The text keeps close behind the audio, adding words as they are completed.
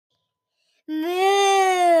Moo.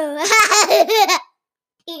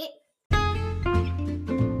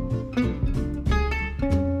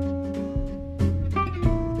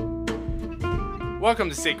 Welcome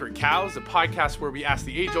to Sacred Cows, a podcast where we ask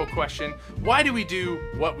the age-old question, why do we do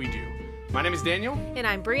what we do? My name is Daniel. And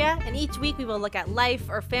I'm Bria, and each week we will look at life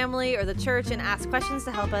or family or the church and ask questions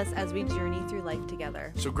to help us as we journey through life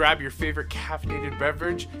together. So grab your favorite caffeinated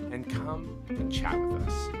beverage and come and chat with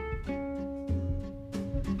us.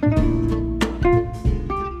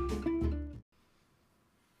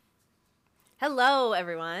 Hello,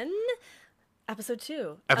 everyone. Episode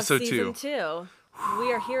 2 Episode of season 2. 2.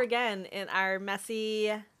 We are here again in our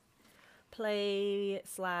messy play/office/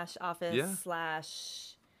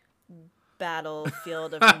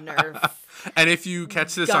 battlefield of Nerf. And if you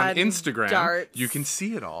catch this on Gun Instagram, darts. you can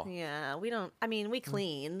see it all. Yeah, we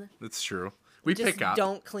clean. That's true. We Just pick up.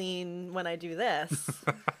 don't clean when I do this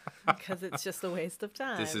because it's just a waste of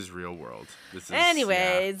time. This is real world.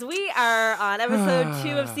 Anyways, we are on episode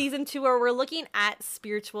 2 of season 2 where we're looking at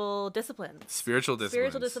spiritual disciplines. Spiritual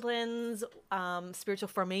disciplines, spiritual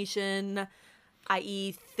formation,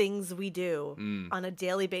 i.e. things we do on a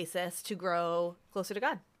daily basis to grow closer to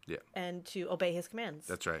God. Yeah. And to obey his commands.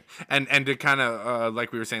 That's right. And to kind of,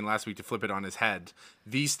 like we were saying last week, to flip it on his head,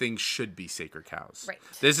 these things should be sacred cows. Right.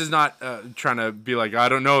 This is not trying to be like, I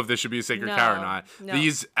don't know if this should be a sacred cow or not. No.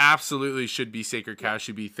 These absolutely should be sacred cows,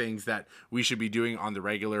 should be things that we should be doing on the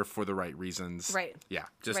regular for the right reasons. Right. Yeah,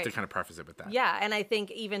 just to kind of preface it with that. Yeah, and I think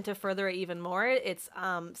even to further it even more, it's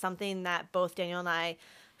something that both Daniel and I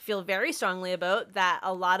feel very strongly about, that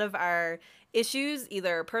a lot of our issues,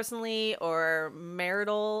 either personally or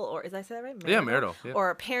marital, or is I say that right? Marital. Yeah.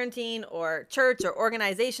 Or parenting or church or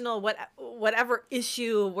organizational, whatever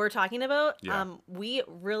issue we're talking about, we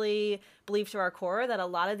really believe to our core that a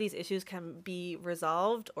lot of these issues can be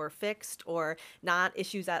resolved or fixed or not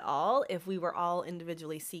issues at all if we were all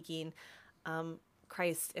individually seeking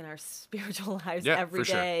Christ in our spiritual lives every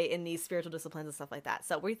day in these spiritual disciplines and stuff like that.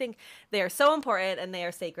 So we think they are so important and they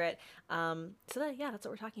are sacred. That's what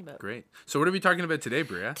we're talking about. Great. So what are we talking about today,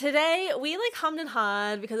 Bria? Today we hummed and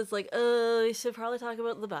hawed because it's we should probably talk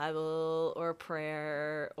about the Bible or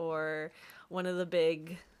prayer or one of the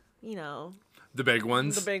big, The big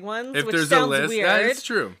ones. The big ones. If which there's sounds a list, weird, that is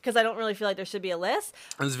true. Because I don't really feel like there should be a list.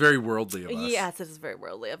 It's very worldly of us. Yes, it is very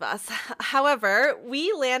worldly of us. However,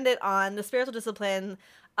 we landed on the spiritual discipline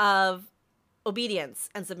of obedience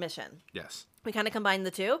and submission. Yes. We kind of combined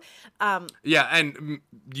the two. Yeah, and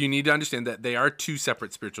you need to understand that they are two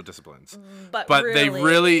separate spiritual disciplines. But they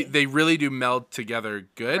really do meld together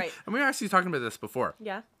good. Right. And we were actually talking about this before.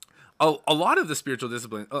 Yeah. A lot of the spiritual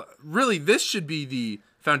discipline, really, this should be the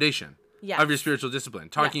foundation of your spiritual discipline.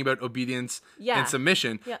 Talking about obedience and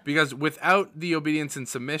submission. Yeah. Because without the obedience and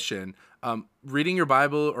submission, reading your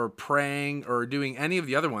Bible or praying or doing any of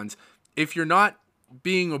the other ones, if you're not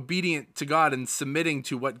being obedient to God and submitting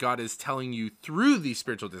to what God is telling you through these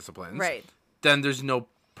spiritual disciplines, right, then there's no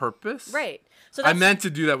purpose. Right. So I meant to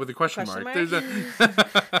do that with a question mark.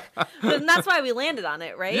 And that's why we landed on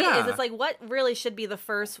it, right? Yeah. It's what really should be the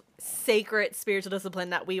first sacred spiritual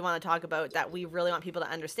discipline that we want to talk about, that we really want people to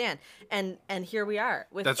understand. And here we are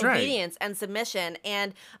with obedience and submission.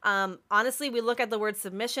 And honestly, we look at the word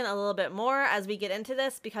submission a little bit more as we get into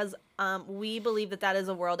this because we believe that is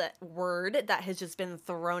a word that has just been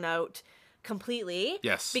thrown out completely.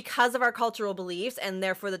 Yes. Because of our cultural beliefs, and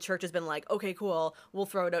therefore the church has been like, okay, cool, we'll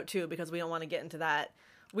throw it out too because we don't want to get into that.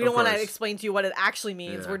 We don't want to explain to you what it actually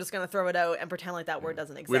means. Yeah. We're just going to throw it out and pretend like that word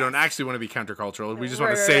doesn't exist. We don't actually want to be countercultural. We just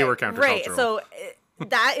want to say we're countercultural. Right. So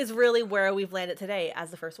that is really where we've landed today as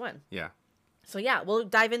the first one. Yeah. So we'll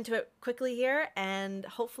dive into it quickly here, and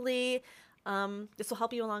hopefully this will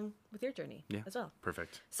help you along with your journey as well.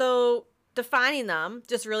 Perfect. So defining them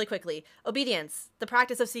just really quickly. Obedience, the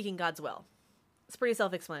practice of seeking God's will. It's pretty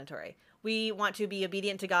self-explanatory. We want to be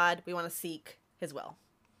obedient to God. We want to seek his will.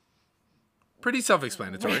 Pretty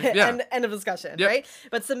self-explanatory. Yeah. End of discussion, right?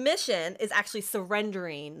 But submission is actually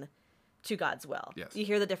surrendering to God's will. Yes. You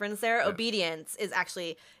hear the difference there? Yes. Obedience is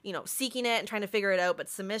actually, seeking it and trying to figure it out, but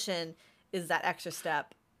submission is that extra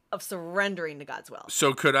step of surrendering to God's will.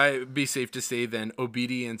 So could I be safe to say then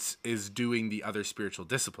obedience is doing the other spiritual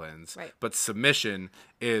disciplines, right, but submission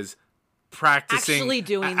is practicing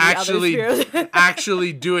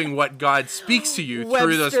actually doing what God speaks to you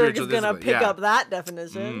through those spiritual disciplines. Webster is going to pick up that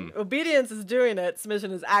definition. Obedience is doing it.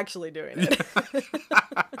 Submission is actually doing it.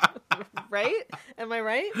 Right? Am I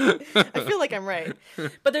right? I feel like I'm right.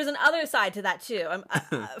 But there's an other side to that too.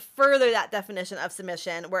 Further that definition of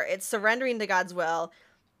submission, where it's surrendering to God's will,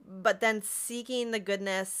 but then seeking the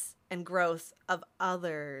goodness and growth of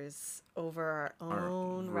others over our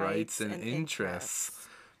own rights and interests.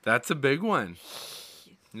 That's a big one.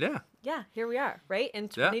 Yeah. Yeah, here we are, right? In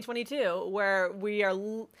 2022, where we are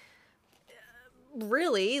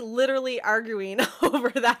really literally arguing over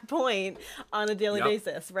that point on a daily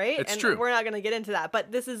basis, right? It's and true. We're not going to get into that,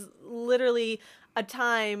 but this is literally a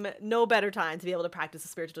time, no better time to be able to practice the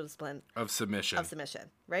spiritual discipline of submission,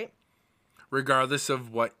 right? Regardless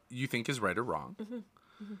of what you think is right or wrong,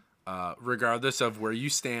 regardless of where you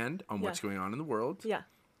stand on what's going on in the world. Yeah.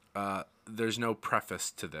 There's no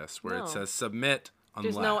preface to this where it says submit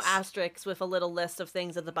unless. There's no asterisks with a little list of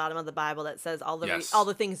things at the bottom of the Bible that says all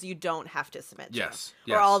the things you don't have to submit to. Yes.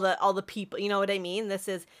 Or all the people. You know what I mean? This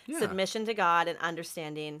is submission to God and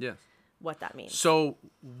understanding what that means. So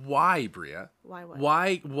why, Bria? Why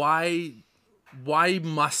what? Why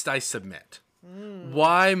must I submit?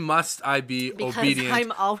 Why must I be obedient? Because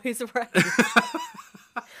I'm always right.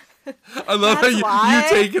 I love how you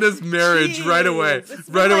take it as marriage right away.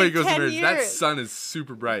 Right away goes marriage. Years. That sun is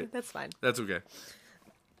super bright. That's fine. That's okay.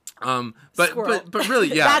 But really,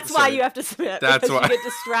 yeah. That's why you have to submit. That's why you get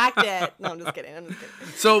distracted. No, I'm just kidding.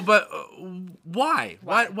 So, but why?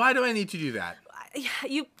 Why do I need to do that?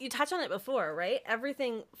 You touched on it before, right?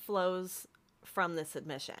 Everything flows from the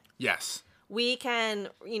submission. Yes. We can,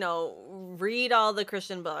 read all the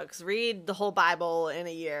Christian books, read the whole Bible in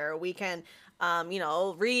a year. We can,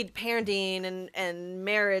 read parenting and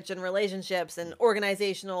marriage and relationships and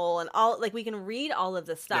organizational and all, we can read all of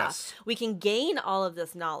this stuff. Yes. We can gain all of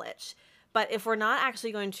this knowledge. But if we're not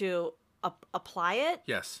actually going to apply it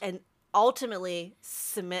and ultimately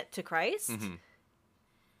submit to Christ,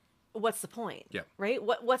 what's the point? Yeah. Right?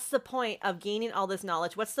 What's the point of gaining all this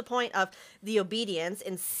knowledge? What's the point of the obedience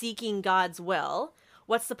and seeking God's will?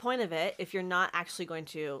 What's the point of it if you're not actually going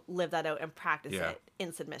to live that out and practice it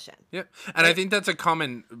in submission? Yep. And I think that's a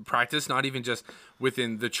common practice, not even just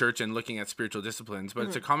within the church and looking at spiritual disciplines, but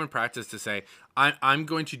it's a common practice to say, I'm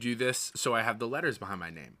going to do this so I have the letters behind my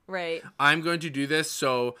name. Right. I'm going to do this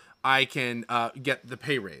so I can get the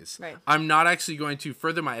pay raise. Right. I'm not actually going to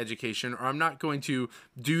further my education, or I'm not going to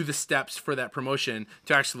do the steps for that promotion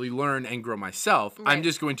to actually learn and grow myself. Right. I'm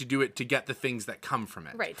just going to do it to get the things that come from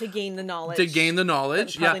it. Right. To gain the knowledge.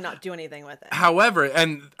 And probably not do anything with it. However,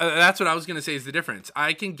 and that's what I was going to say is the difference.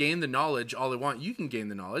 I can gain the knowledge all I want. You can gain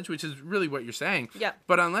the knowledge, which is really what you're saying. Yeah.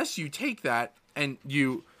 But unless you take that and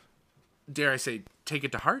you, dare I say, take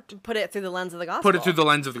it to heart. Put it through the lens of the gospel. Put it through the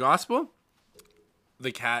lens of the gospel.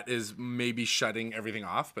 The cat is maybe shutting everything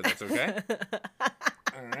off, but that's okay.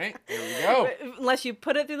 All right, here we go. Unless you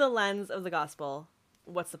put it through the lens of the gospel,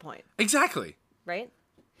 what's the point? Exactly. Right?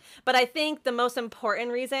 But I think the most important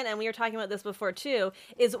reason, and we were talking about this before too,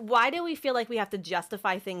 is why do we feel like we have to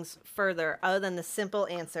justify things further other than the simple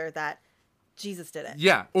answer that Jesus did it?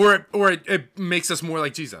 Yeah, or it makes us more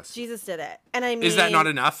like Jesus. Jesus did it. And I mean, is that not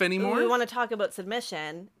enough anymore? We want to talk about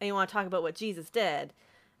submission, and you want to talk about what Jesus did.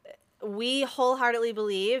 We wholeheartedly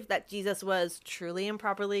believe that Jesus was truly and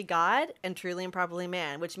properly God and truly and properly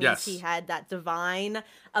man, which means he had that divine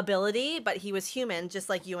ability, but he was human just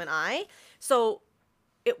like you and I. So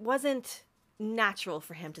it wasn't natural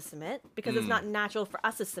for him to submit because it's not natural for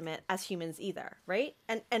us to submit as humans either, right?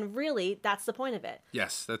 And really, that's the point of it.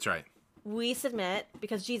 Yes, that's right. We submit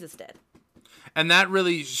because Jesus did. And that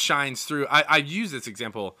really shines through. I use this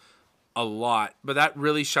example a lot, but that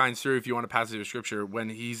really shines through if you want a passage of scripture when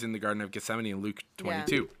he's in the Garden of Gethsemane in Luke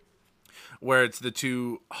 22, where it's the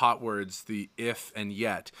two hot words, the if and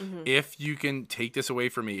yet. If you can take this away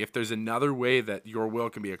from me, if there's another way that your will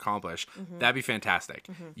can be accomplished, that'd be fantastic.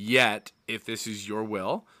 Yet, if this is your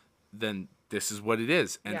will, then this is what it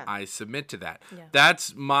is, and I submit to that.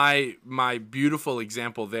 That's my beautiful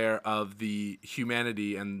example there of the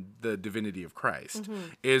humanity and the divinity of Christ.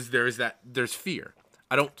 Is there's fear.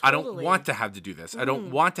 I don't want to have to do this. I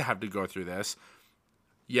don't want to have to go through this.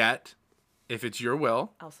 Yet, if it's your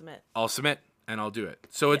will, I'll submit and I'll do it.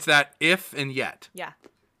 So it's that if and yet. Yeah,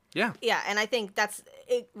 and I think that's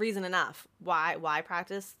reason enough. Why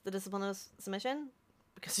practice the discipline of submission?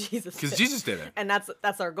 Because Jesus did it. And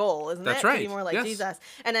that's our goal, isn't it? That's right. To be more like Jesus.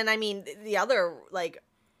 And then, I mean, the other,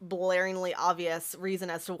 blaringly obvious reason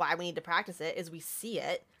as to why we need to practice it is we see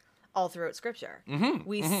it all throughout Scripture.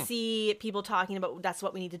 We see people talking about that's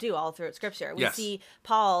what we need to do all throughout Scripture. We see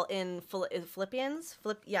Paul in Philippians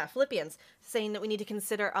saying that we need to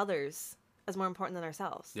consider others as more important than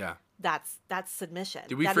ourselves. Yeah. That's submission.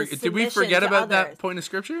 Did we forget about that point of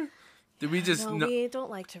Scripture? Did we just? No, we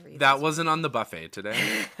don't like to read. That wasn't on the buffet today.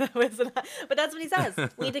 But that's what he says.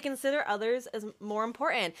 We need to consider others as more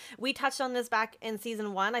important. We touched on this back in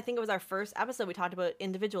season 1. I think it was our first episode. We talked about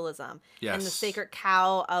individualism and the sacred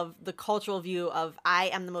cow of the cultural view of I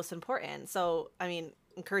am the most important. So, I mean,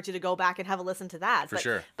 encourage you to go back and have a listen to that. For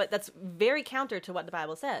sure. But that's very counter to what the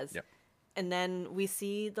Bible says. Yep. And then we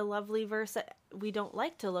see the lovely verse that we don't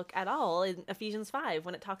like to look at all in Ephesians 5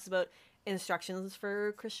 when it talks about instructions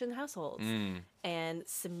for Christian households and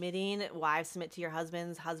submitting. Wives, submit to your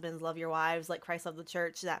husbands. Husbands, love your wives like Christ loved the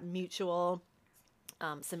church. That mutual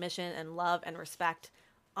submission and love and respect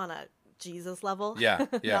on a Jesus level,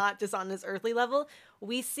 not just on this earthly level.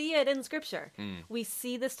 We see it in Scripture. We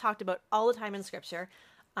see this talked about all the time in Scripture.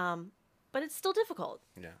 But it's still difficult.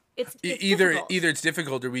 Yeah. It's either difficult. Either it's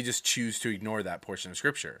difficult or we just choose to ignore that portion of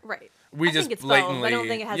Scripture. Right. I think it's blatantly. Both. I don't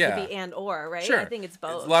think it has to be and or, right? Sure. I think it's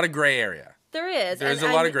both. It's a lot of gray area. There is. There's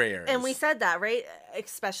a lot of gray areas. And we said that, right?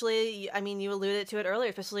 Especially, I mean, you alluded to it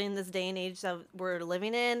earlier, especially in this day and age that we're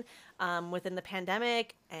living in, within the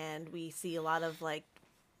pandemic, and we see a lot of like,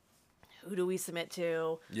 who do we submit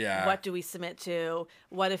to? Yeah. What do we submit to?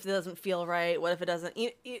 What if it doesn't feel right? What if it doesn't?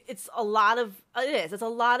 It's a lot of, it's a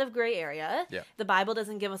lot of gray area. Yeah. The Bible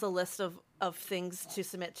doesn't give us a list of things to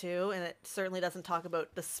submit to, and it certainly doesn't talk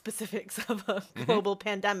about the specifics of a global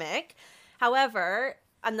pandemic. However,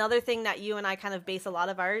 another thing that you and I kind of base a lot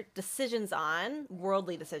of our decisions on,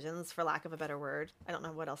 worldly decisions, for lack of a better word, I don't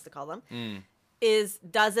know what else to call them, is,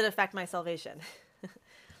 does it affect my salvation?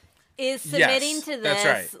 Is submitting to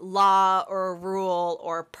this law or rule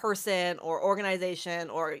or person or organization,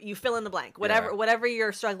 or you fill in the blank, whatever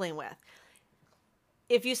you're struggling with.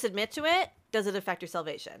 If you submit to it, does it affect your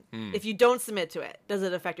salvation? If you don't submit to it, does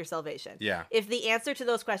it affect your salvation? Yeah. If the answer to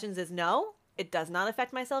those questions is no, it does not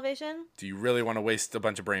affect my salvation. Do you really want to waste a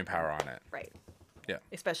bunch of brain power on it? Right. Yeah.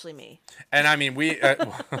 Especially me. And I mean, we as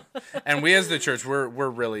the church, we're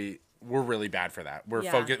really bad for that.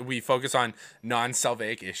 We focus on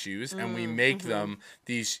non-salvific issues, and we make them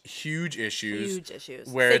these huge issues.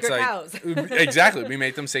 Where sacred it's like cows. Exactly, we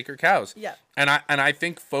make them sacred cows. Yeah. And I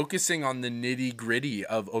think focusing on the nitty-gritty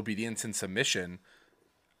of obedience and submission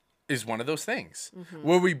is one of those things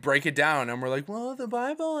where we break it down and we're like, well, the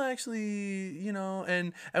Bible actually,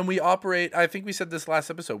 and we operate. I think we said this last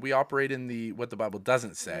episode. We operate in what the Bible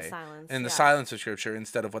doesn't say, in the silence of Scripture,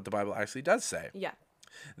 instead of what the Bible actually does say. Yeah.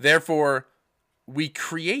 Therefore, we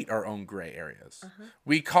create our own gray areas.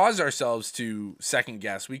 We cause ourselves to second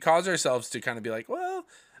guess. We cause ourselves to kind of be like, well,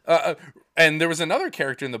 and there was another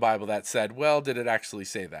character in the Bible that said, well, did it actually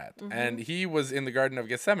say that? And he was in the Garden of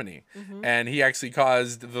Gethsemane, and he actually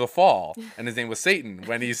caused the fall, and his name was Satan.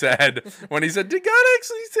 When he said, did God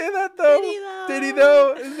actually say that though? Did he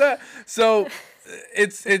though? Is that so?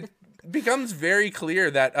 It becomes very clear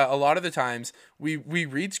that a lot of the times we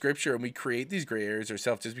read Scripture and we create these gray areas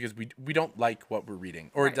ourselves just because we don't like what we're reading,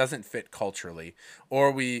 or it doesn't fit culturally,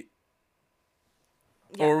 or we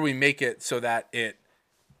make it so that it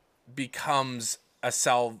becomes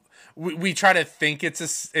we try to think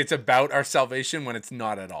it's about our salvation when it's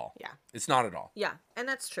not at all. Yeah. It's not at all. Yeah. And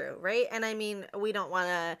that's true, right? And I mean, we don't want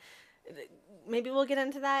to, maybe we'll get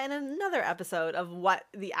into that in another episode of what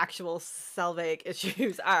the actual salvific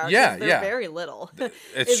issues are. Yeah. They're very little.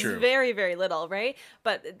 It's true. Very, very little, right?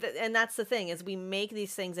 But, and that's the thing, is we make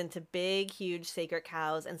these things into big, huge sacred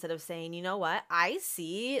cows instead of saying, you know what? I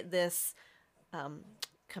see this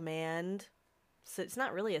command. So it's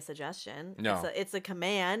not really a suggestion. No. It's a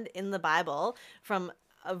command in the Bible from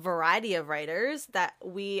a variety of writers that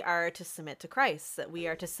we are to submit to Christ, that we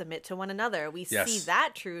are to submit to one another. We see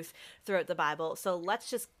that truth throughout the Bible. So let's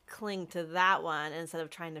just cling to that one instead of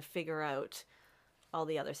trying to figure out all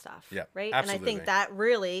the other stuff. Yeah, right? absolutely. And I think that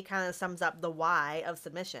really kind of sums up the why of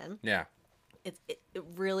submission. Yeah. It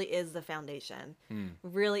really is the foundation.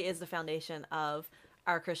 Really is the foundation of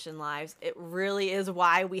our Christian lives. It really is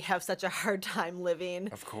why we have such a hard time living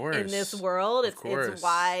in this world. It's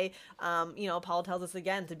why Paul tells us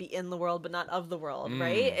again to be in the world but not of the world,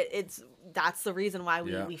 right? That's the reason why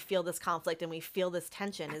we feel this conflict and we feel this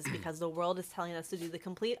tension, is because the world is telling us to do the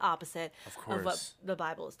complete opposite of what the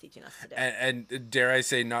Bible is teaching us to do. And dare I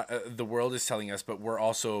say, not the world is telling us, but we're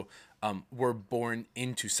also we're born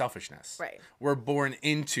into selfishness. Right. We're born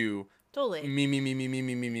into totally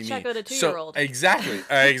me. Check out a 2-year-old.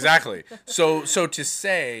 Exactly. So to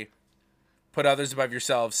say, put others above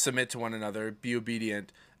yourselves, submit to one another, be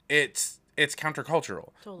obedient. It's countercultural.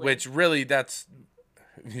 Totally. Which really, that's,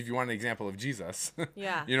 if you want an example of Jesus.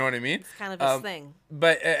 Yeah. You know what I mean? It's kind of his thing.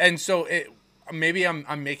 But and so maybe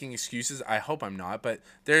I'm making excuses. I hope I'm not. But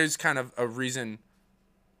there's kind of a reason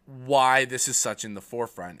why this is such in the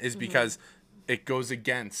forefront is because it goes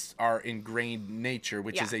against our ingrained nature,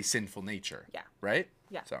 which is a sinful nature. Yeah. Right?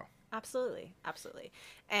 Yeah. So. Absolutely.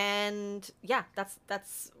 And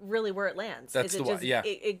that's really where it lands. That's the one. Yeah.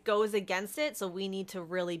 It goes against it, so we need to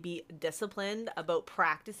really be disciplined about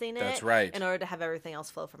practicing it. That's right. In order to have everything else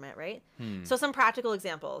flow from it, right? So some practical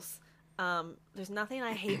examples. There's nothing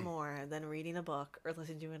I hate more than reading a book or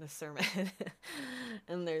listening to a sermon.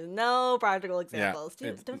 And there's no practical examples.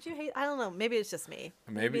 Yeah, Don't you hate? I don't know. Maybe it's just me.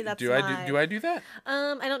 Maybe that's do I do that?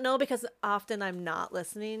 I don't know, because often I'm not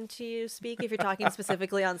listening to you speak. If you're talking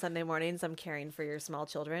specifically on Sunday mornings, I'm caring for your small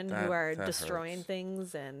children who are destroying hurts.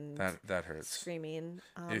 Things and that hurts. Screaming.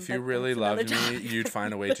 If you really loved me, you'd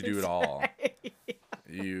find a way to do it all.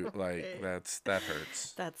 You that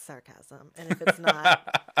hurts. That's sarcasm, and if it's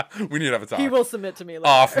not, we need to have a talk. He will submit to me later.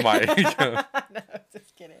 Off mic. No,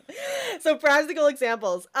 just kidding. So practical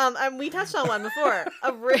examples. We touched on one before.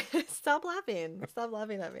 Stop laughing. Stop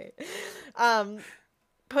laughing at me.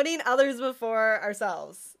 Putting others before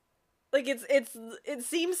ourselves. Like it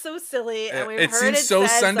seems so silly, and we've heard it so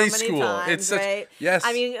said Sunday so many school. Times, it's such, right? Yes.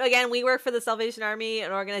 I mean, again, we work for the Salvation Army,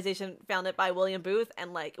 an organization founded by William Booth,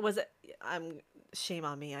 and shame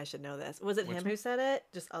on me, I should know this. Was it him who said it?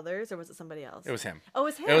 Just others, or was it somebody else? It was him. Oh, it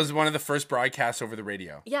was him. It was one of the first broadcasts over the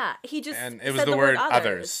radio. Yeah, he just and it was the word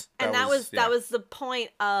others. And that was the point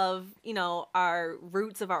of, our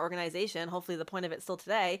roots of our organization. Hopefully the point of it still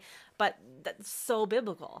today, but that's so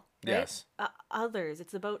biblical, right? Yes. Others.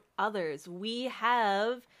 It's about others. We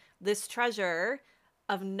have this treasure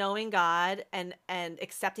of knowing God and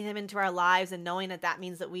accepting him into our lives, and knowing that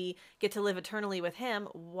means that we get to live eternally with him.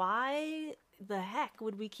 Why the heck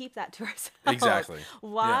would we keep that to ourselves? Exactly.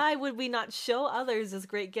 Why would we not show others this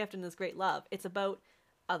great gift and this great love? It's about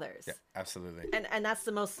others. Yeah, absolutely. And that's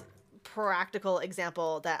the most practical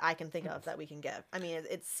example that I can think of that we can give. I mean,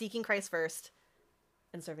 it's seeking Christ first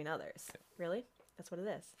and serving others. Yeah. Really? That's what it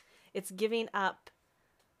is. It's giving up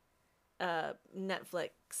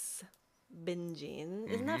Netflix binging.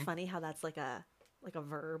 Isn't that funny how that's like a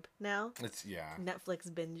verb now? It's Netflix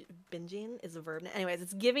binging is a verb. Anyways,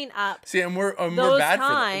 it's giving up. See, and we're bad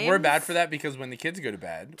for that. We're bad for that because when the kids go to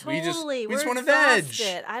bed, we just want to veg.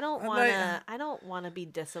 I don't want to be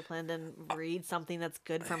disciplined and read something that's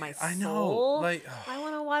good for my soul. I know. I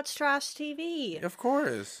want to watch trash TV. Of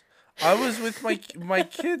course. I was with my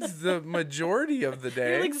kids the majority of the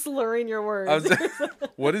day. You're like slurring your words.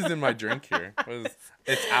 What is in my drink here?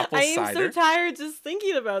 It's apple cider. I'm so tired just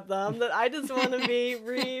thinking about them that I just want to be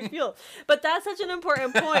refueled. But that's such an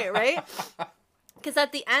important point, right? Because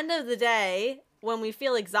at the end of the day, when we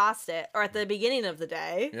feel exhausted, or at the beginning of the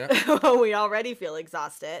day, when we already feel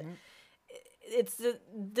exhausted, it's the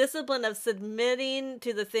discipline of submitting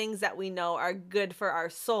to the things that we know are good for our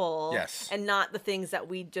soul, and not the things that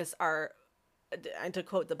we just are, and to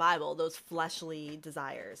quote the Bible, those fleshly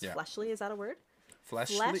desires. Yeah. Fleshly, is that a word?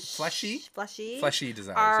 Fleshy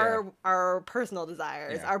desires. Our personal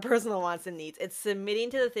desires, our personal wants and needs. It's submitting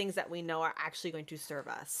to the things that we know are actually going to serve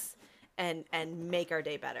us and make our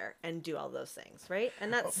day better and do all those things, right?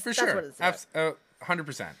 And that's for sure. What it's about.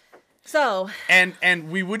 100%. So and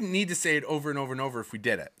we wouldn't need to say it over and over and over if we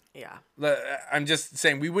did it. Yeah. I'm just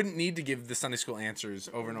saying we wouldn't need to give the Sunday school answers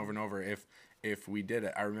over and over and over if we did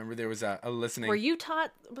it. I remember there was a listening. Were you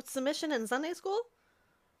taught submission in Sunday school?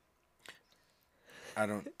 I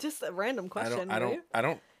don't. Just a random question. I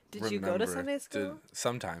don't. Did you go to Sunday school?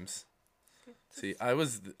 Sometimes. See, I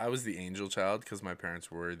was the angel child because my parents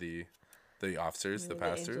were the officers, the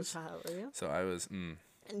pastors. Angel child, were you? So I was.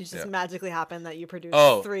 And it just magically happened that you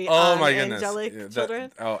produced three my goodness. angelic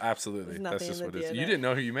children? Absolutely. That's just what it is. You didn't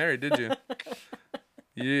know who you married, did you?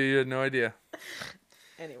 You had no idea.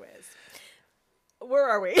 Anyways. Where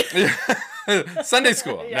are we? Sunday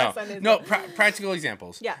school. Yeah, Sunday school. Practical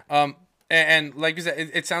examples. Yeah. And like you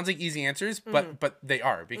said, it sounds like easy answers, but they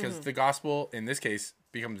are, because the gospel in this case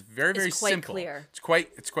becomes very, very simple. Clear.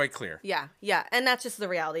 It's quite clear. Yeah. And that's just the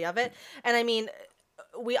reality of it. And I mean,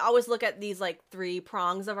 we always look at these like three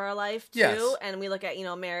prongs of our life too, and we look at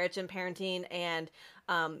marriage and parenting and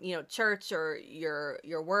church or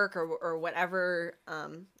your work or whatever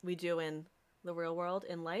we do in the real world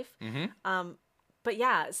in life. But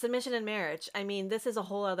yeah, submission in marriage. I mean, this is a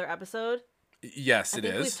whole other episode. Yes, it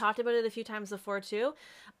is. We've talked about it a few times before too.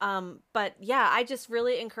 But yeah, I just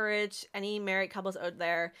really encourage any married couples out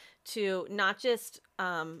there to not just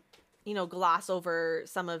gloss over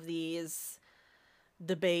some of these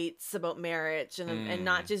debates about marriage and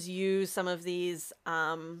not just use some of these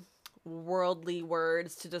worldly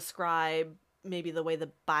words to describe maybe the way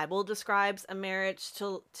the Bible describes a marriage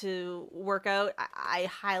to work out. I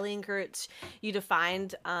highly encourage you to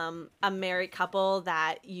find a married couple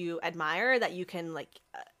that you admire, that you can like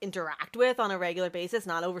interact with on a regular basis,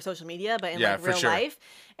 not over social media, but in like real life,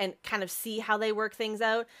 and kind of see how they work things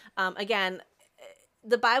out. Again,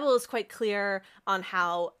 the Bible is quite clear on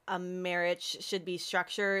how a marriage should be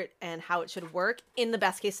structured and how it should work in the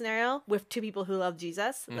best case scenario with two people who love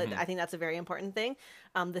Jesus. Mm-hmm. I think that's a very important thing.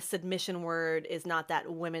 The submission word is not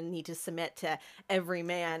that women need to submit to every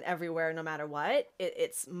man everywhere, no matter what.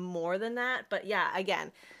 It's more than that. But yeah,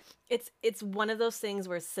 again, it's one of those things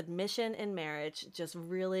where submission in marriage just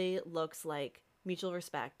really looks like mutual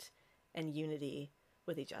respect and unity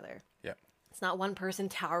with each other. Yeah. It's not one person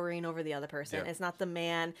towering over the other person. Yeah. It's not the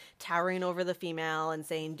man towering over the female and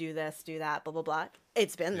saying, do this, do that, blah, blah, blah.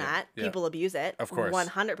 It's been that. Yeah. People abuse it. Of course.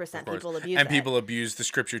 100% people abuse it. And people abuse the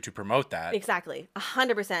scripture to promote that. Exactly.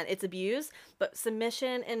 100% it's abused. But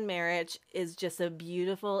submission in marriage is just a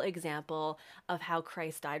beautiful example of how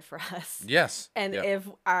Christ died for us. Yes. And if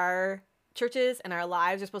our churches and our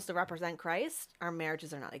lives are supposed to represent Christ, our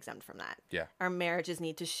marriages are not exempt from that. Yeah. Our marriages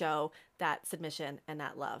need to show that submission and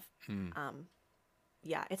that love.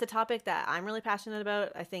 Yeah, it's a topic that I'm really passionate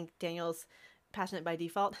about. I think Daniel's passionate by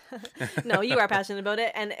default. No, you are passionate about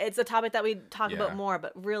it. And it's a topic that we talk about more,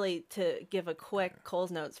 but really to give a quick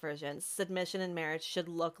Coles Notes version, submission in marriage should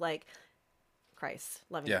look like Christ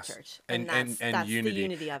loving the church. And that's unity. The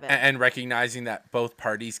unity of it. And recognizing that both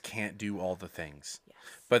parties can't do all the things,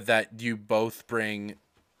 but that you both bring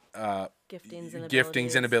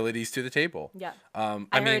giftings and abilities to the table. Yeah.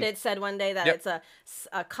 I heard it said one day that it's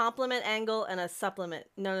a complement angle and a supplement.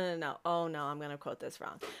 No. Oh, no, I'm going to quote this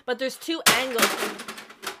wrong. But there's two angles.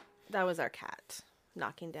 That was our cat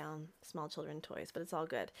knocking down small children toys, but it's all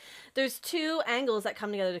good. There's two angles that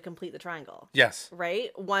come together to complete the triangle. Yes.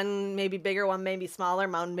 Right? One may be bigger, one may be smaller,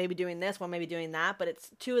 one may be doing this, one may be doing that, but it's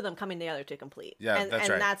two of them coming together to complete. Yeah, and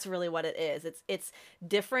that's really what it is. It's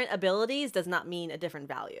different abilities does not mean a different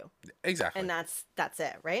value. Exactly. And that's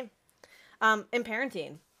it, right? In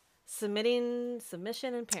parenting, submission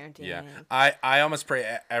and parenting. Yeah. I almost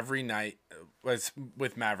pray every night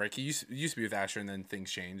with Maverick. He used to be with Asher, and then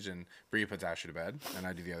things changed, and Bria puts Asher to bed, and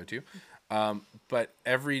I do the other two. But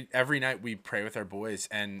every night we pray with our boys,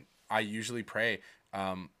 and I usually pray,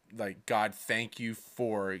 like, God, thank you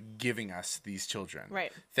for giving us these children.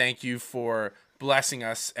 Right. Thank you for blessing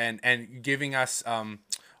us and giving us,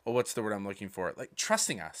 what's the word I'm looking for? Like,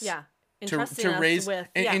 trusting us. Yeah.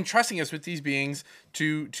 Entrusting us with these beings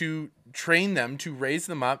to train them, to raise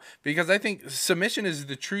them up, because I think submission is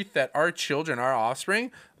the truth that our children, our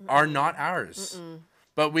offspring, are not ours.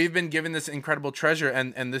 But we've been given this incredible treasure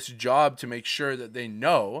and this job to make sure that they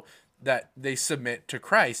know that they submit to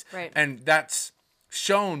Christ. Right. And that's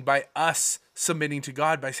shown by us submitting to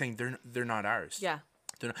God by saying they're not ours. Yeah.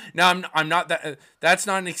 Now, I'm not that. That's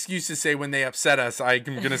not an excuse to say when they upset us. I'm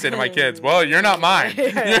gonna say to my kids, "Well, you're not mine."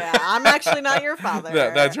 I'm actually not your father.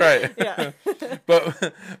 That's right. Yeah.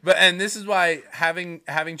 but and this is why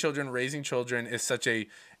having children, raising children, is such a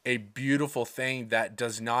beautiful thing that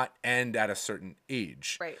does not end at a certain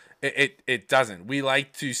age. Right. It doesn't. We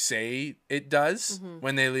like to say it does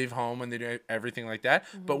when they leave home, when they do everything like that.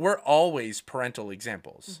 But we're always parental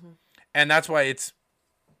examples, and that's why it's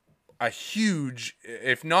a huge,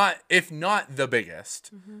 if not the biggest,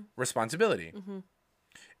 responsibility.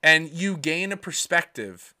 And you gain a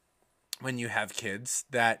perspective when you have kids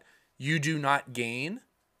that you do not gain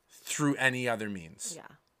through any other means.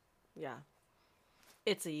 Yeah.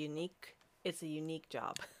 It's a unique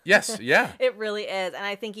job. Yes, yeah. It really is. And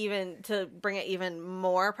I think even to bring it even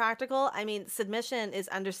more practical, I mean, submission is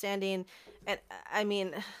understanding, and I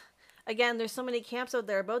mean, again, there's so many camps out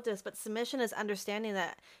there about this, but submission is understanding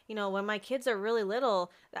that, when my kids are really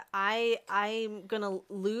little, that I'm going to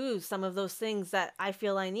lose some of those things that I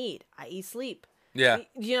feel I need, i.e. sleep. Yeah.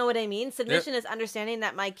 Do you know what I mean? Submission is understanding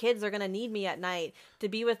that my kids are going to need me at night to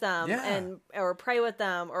be with them or pray with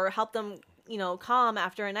them or help them, calm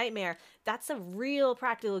after a nightmare. That's a real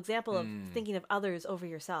practical example of thinking of others over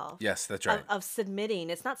yourself. Yes, that's right. Of submitting.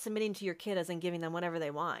 It's not submitting to your kid as in giving them whatever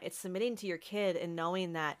they want. It's submitting to your kid and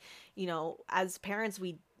knowing that, as parents,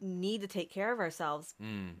 we need to take care of ourselves.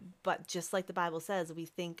 But just like the Bible says, we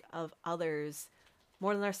think of others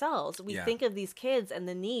more than ourselves. We think of these kids and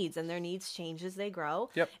the needs, and their needs change as they grow.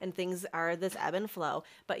 Yep. And things are this ebb and flow.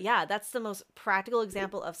 But yeah, that's the most practical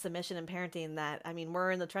example of submission and parenting that, we're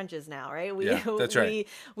in the trenches now, right? That's right.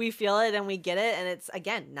 We feel it and we get it. And it's,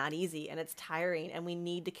 again, not easy and it's tiring, and we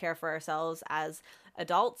need to care for ourselves as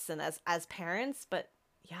adults and as parents. But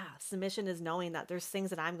yeah, submission is knowing that there's things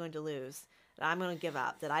that I'm going to lose that I'm going to give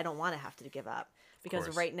up, that I don't want to have to give up.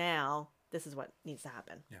 Because right now, this is what needs to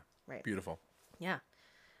happen. Yeah. Right. Beautiful. Yeah.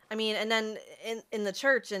 I mean, and then in the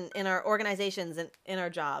church and in our organizations and in our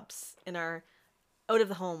jobs, in our out of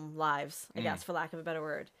the home lives, I guess, for lack of a better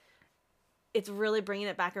word, it's really bringing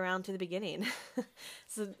it back around to the beginning.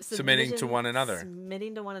 Submitting to one another.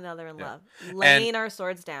 Submitting to one another in love. Laying our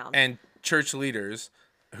swords down. And church leaders,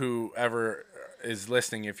 whoever is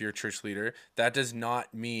listening, if you're a church leader, that does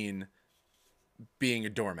not mean being a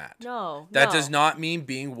doormat. No. That does not mean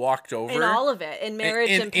being walked over. In all of it. In marriage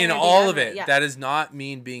and in all of it. Yeah. That does not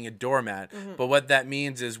mean being a doormat. Mm-hmm. But what that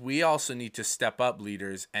means is we also need to step up,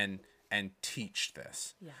 leaders, and teach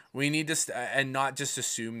this. Yeah. We need to and not just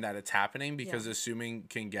assume that it's happening, because assuming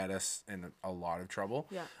can get us in a lot of trouble.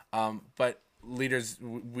 Yeah. But leaders,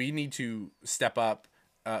 we need to step up,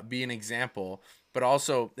 be an example, but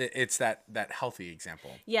also it's that healthy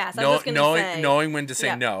example. Yes, I was just gonna say, knowing when to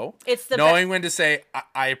say no. It's the knowing when to say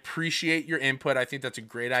I appreciate your input. I think that's a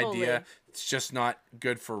great idea. It's just not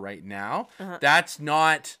good for right now. Uh-huh. That's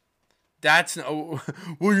well,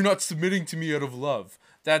 you're not submitting to me out of love.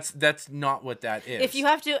 That's not what that is. If you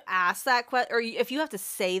have to ask that question, or if you have to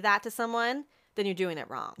say that to someone, then you're doing it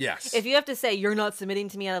wrong. Yes. If you have to say you're not submitting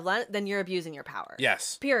to me out of love, then you're abusing your power.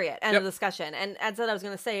 Yes. Period. End of discussion. And as I was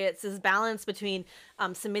going to say, it's this balance between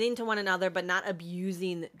submitting to one another but not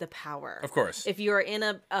abusing the power. Of course. If you're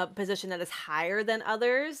in a position that is higher than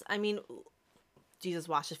others, I mean, Jesus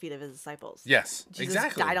washed the feet of his disciples. Yes, Jesus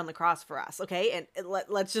exactly. died on the cross for us, okay? And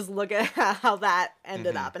let's just look at how that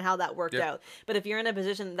ended up and how that worked out. But if you're in a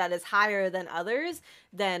position that is higher than others,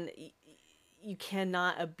 then you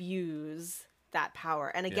cannot abuse that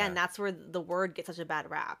power. And again, that's where the word gets such a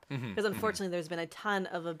bad rap. Because unfortunately, there's been a ton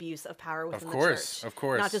of abuse of power within the church. Of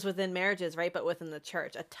course. Not just within marriages, right? But within the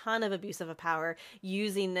church. A ton of abuse of power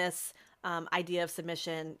using this idea of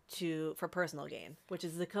submission for personal gain, which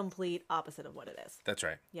is the complete opposite of what it is. That's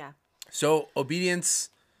right. Yeah. So obedience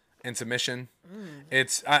and submission.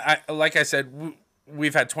 It's I like I said,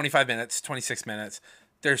 we've had 25 minutes, 26 minutes.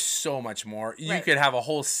 There's so much more. You could have a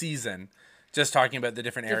whole season just talking about the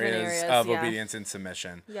different areas of obedience and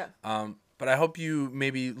submission. Yeah. But I hope you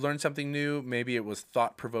maybe learned something new. Maybe it was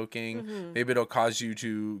thought-provoking. Maybe it'll cause you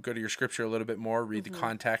to go to your scripture a little bit more, read the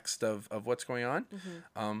context of what's going on.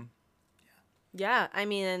 Yeah, I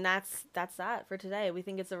mean, and that's that for today. We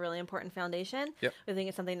think it's a really important foundation. Yep. We think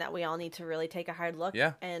it's something that we all need to really take a hard look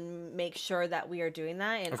and make sure that we are doing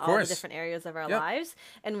that in all the different areas of our lives,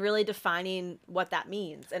 and really defining what that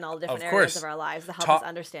means in all the different areas of our lives to help us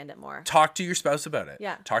understand it more. Talk to your spouse about it.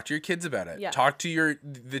 Yeah. Talk to your kids about it. Yeah. Talk to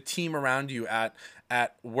the team around you at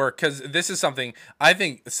work, because this is something I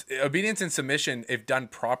think obedience and submission, if done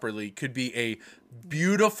properly, could be a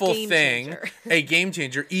beautiful thing, a game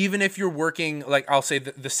changer, even if you're working, like I'll say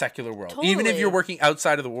the secular world, even if you're working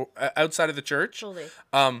outside of the church,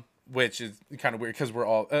 which is kind of weird because we're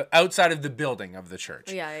all outside of the building of the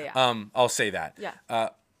church. I'll say that.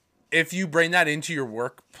 If you bring that into your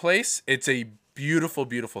workplace, it's a beautiful,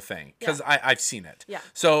 beautiful thing, because I've seen it.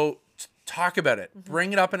 So talk about it.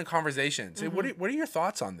 Bring it up in a conversation. Say, what are your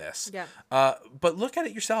thoughts on this? But look at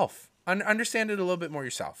it yourself. Understand it a little bit more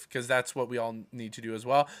yourself, because that's what we all need to do as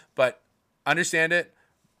well. But understand it,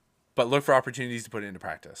 but look for opportunities to put it into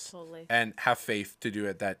practice. Totally. And have faith to do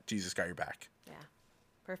it, that Jesus got your back. Yeah.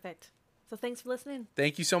 Perfect. So thanks for listening.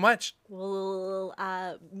 Thank you so much. We'll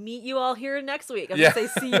meet you all here next week. I was going to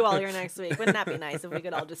say see you all here next week. Wouldn't that be nice if we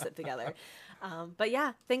could all just sit together? But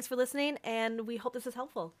yeah, thanks for listening, and we hope this is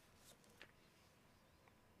helpful.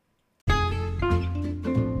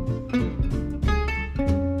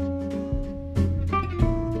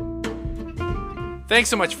 Thanks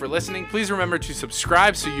so much for listening. Please remember to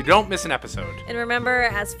subscribe so you don't miss an episode. And remember,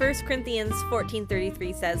 as 1 Corinthians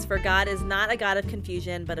 14:33 says, "For God is not a God of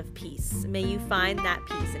confusion, but of peace." May you find that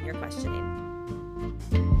peace in your questioning.